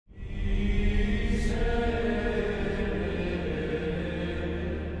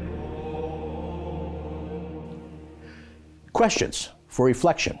Questions for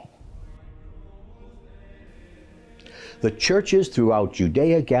reflection. The churches throughout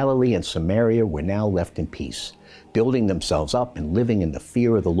Judea, Galilee, and Samaria were now left in peace, building themselves up and living in the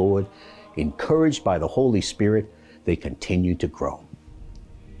fear of the Lord. Encouraged by the Holy Spirit, they continued to grow.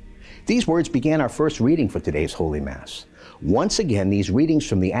 These words began our first reading for today's Holy Mass. Once again, these readings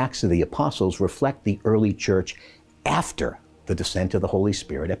from the Acts of the Apostles reflect the early church after the descent of the Holy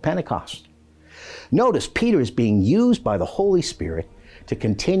Spirit at Pentecost. Notice Peter is being used by the Holy Spirit to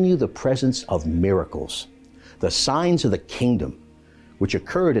continue the presence of miracles, the signs of the kingdom, which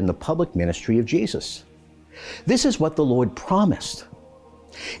occurred in the public ministry of Jesus. This is what the Lord promised.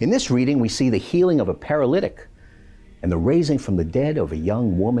 In this reading, we see the healing of a paralytic and the raising from the dead of a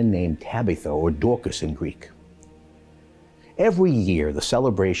young woman named Tabitha, or Dorcas in Greek. Every year, the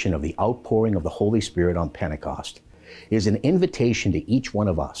celebration of the outpouring of the Holy Spirit on Pentecost is an invitation to each one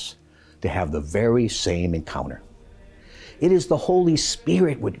of us to have the very same encounter. It is the Holy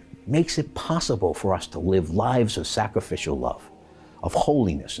Spirit which makes it possible for us to live lives of sacrificial love, of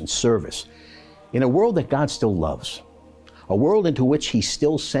holiness and service, in a world that God still loves, a world into which He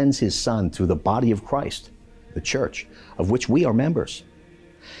still sends His Son through the body of Christ, the church, of which we are members.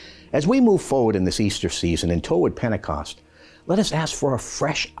 As we move forward in this Easter season and toward Pentecost, let us ask for a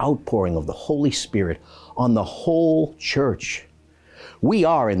fresh outpouring of the Holy Spirit on the whole church. We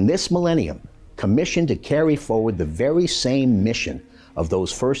are, in this millennium, commissioned to carry forward the very same mission of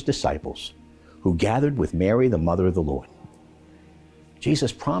those first disciples who gathered with Mary, the mother of the Lord.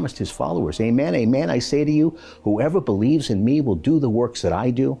 Jesus promised His followers, "Amen, amen, I say to you, whoever believes in me will do the works that I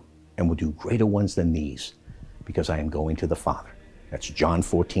do and will do greater ones than these, because I am going to the Father." That's John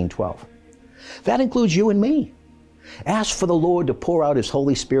 14:12. That includes you and me. Ask for the Lord to pour out His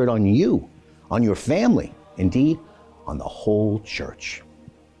Holy Spirit on you, on your family, indeed, on the whole church.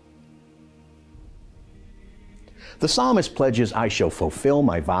 The psalmist pledges, "I shall fulfill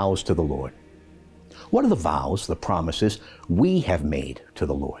my vows to the Lord." What are the vows, the promises we have made to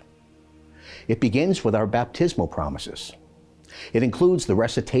the Lord? It begins with our baptismal promises. It includes the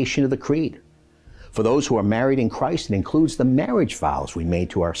recitation of the Creed. For those who are married in Christ, it includes the marriage vows we made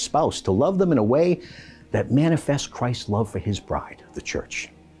to our spouse to love them in a way that manifests Christ's love for His bride, the church.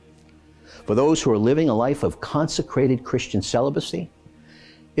 For those who are living a life of consecrated Christian celibacy,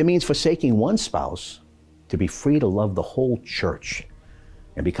 it means forsaking one spouse to be free to love the whole church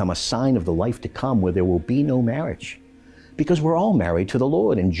and become a sign of the life to come where there will be no marriage, because we're all married to the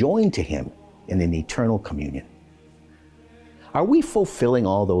Lord and joined to Him in an eternal communion. Are we fulfilling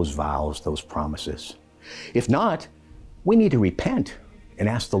all those vows, those promises? If not, we need to repent and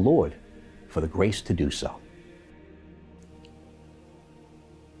ask the Lord for the grace to do so.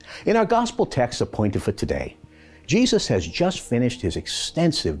 In our gospel text appointed for today, Jesus has just finished His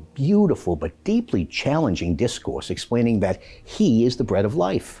extensive, beautiful, but deeply challenging discourse explaining that He is the bread of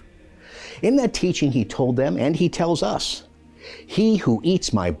life. In that teaching, He told them, and He tells us, "He who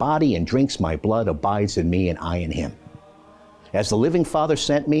eats my body and drinks my blood abides in me and I in him. As the living Father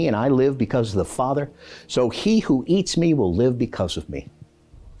sent me and I live because of the Father, so he who eats me will live because of me.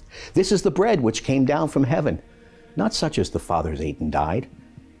 This is the bread which came down from heaven, not such as the fathers ate and died.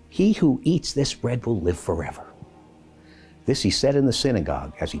 He who eats this bread will live forever." This He said in the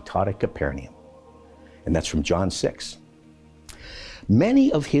synagogue as He taught at Capernaum. And that's from John 6.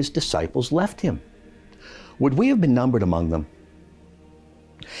 Many of His disciples left Him. Would we have been numbered among them?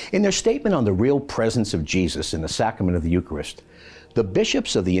 In their statement on the real presence of Jesus in the sacrament of the Eucharist, the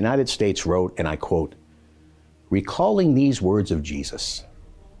bishops of the United States wrote, and I quote, "Recalling these words of Jesus,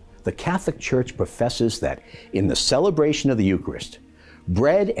 the Catholic Church professes that in the celebration of the Eucharist,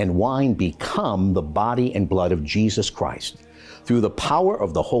 bread and wine become the body and blood of Jesus Christ through the power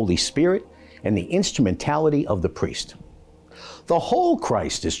of the Holy Spirit and the instrumentality of the priest. The whole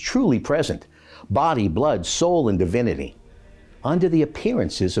Christ is truly present, body, blood, soul, and divinity, under the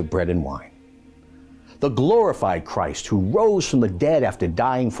appearances of bread and wine. The glorified Christ who rose from the dead after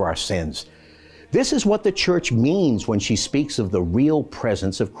dying for our sins. This is what the Church means when she speaks of the real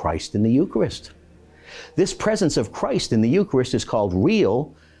presence of Christ in the Eucharist. This presence of Christ in the Eucharist is called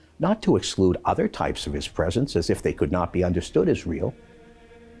real, not to exclude other types of His presence as if they could not be understood as real.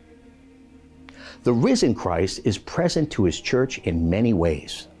 The risen Christ is present to His church in many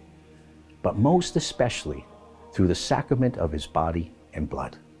ways, but most especially through the sacrament of His body and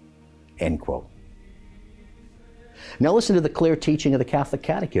blood." End quote. Now listen to the clear teaching of the Catholic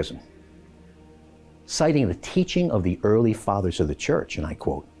Catechism, citing the teaching of the early fathers of the Church, and I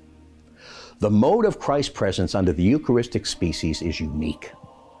quote, "The mode of Christ's presence under the Eucharistic species is unique.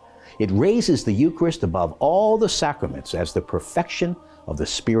 It raises the Eucharist above all the sacraments as the perfection of the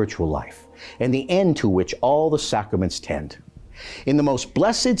spiritual life, and the end to which all the sacraments tend. In the most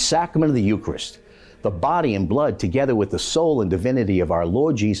blessed sacrament of the Eucharist, the body and blood, together with the soul and divinity of our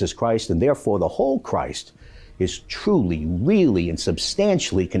Lord Jesus Christ, and therefore the whole Christ, is truly, really, and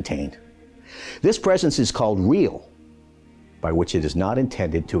substantially contained. This presence is called real, by which it is not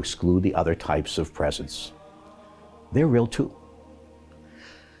intended to exclude the other types of presence. They're real too.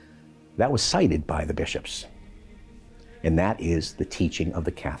 That was cited by the bishops, and that is the teaching of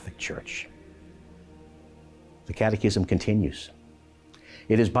the Catholic Church. The Catechism continues.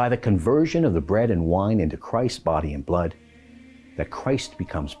 It is by the conversion of the bread and wine into Christ's body and blood that Christ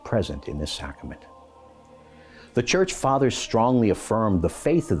becomes present in this sacrament. The Church Fathers strongly affirmed the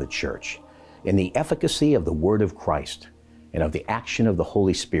faith of the Church in the efficacy of the Word of Christ and of the action of the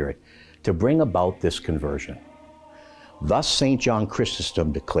Holy Spirit to bring about this conversion. Thus St. John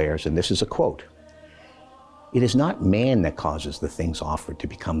Chrysostom declares, and this is a quote, "It is not man that causes the things offered to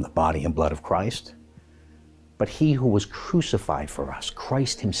become the body and blood of Christ, but he who was crucified for us,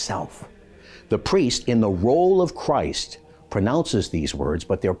 Christ himself." The priest, in the role of Christ, pronounces these words,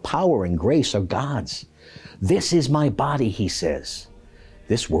 but their power and grace are God's. "This is my body," he says.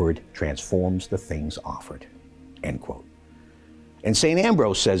 This word transforms the things offered. End quote. And St.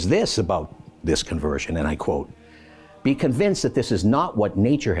 Ambrose says this about this conversion, and I quote, "Be convinced that this is not what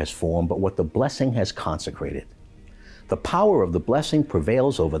nature has formed, but what the blessing has consecrated. The power of the blessing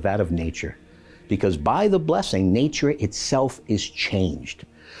prevails over that of nature, because by the blessing, nature itself is changed.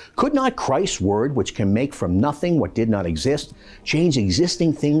 Could not Christ's word, which can make from nothing what did not exist, change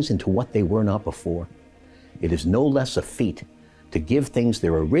existing things into what they were not before? It is no less a feat to give things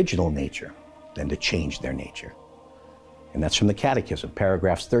their original nature than to change their nature." And that's from the Catechism,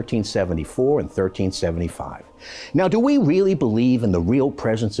 paragraphs 1374 and 1375. Now, do we really believe in the real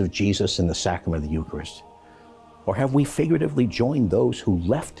presence of Jesus in the sacrament of the Eucharist? Or have we figuratively joined those who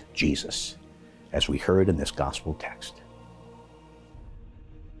left Jesus, as we heard in this gospel text?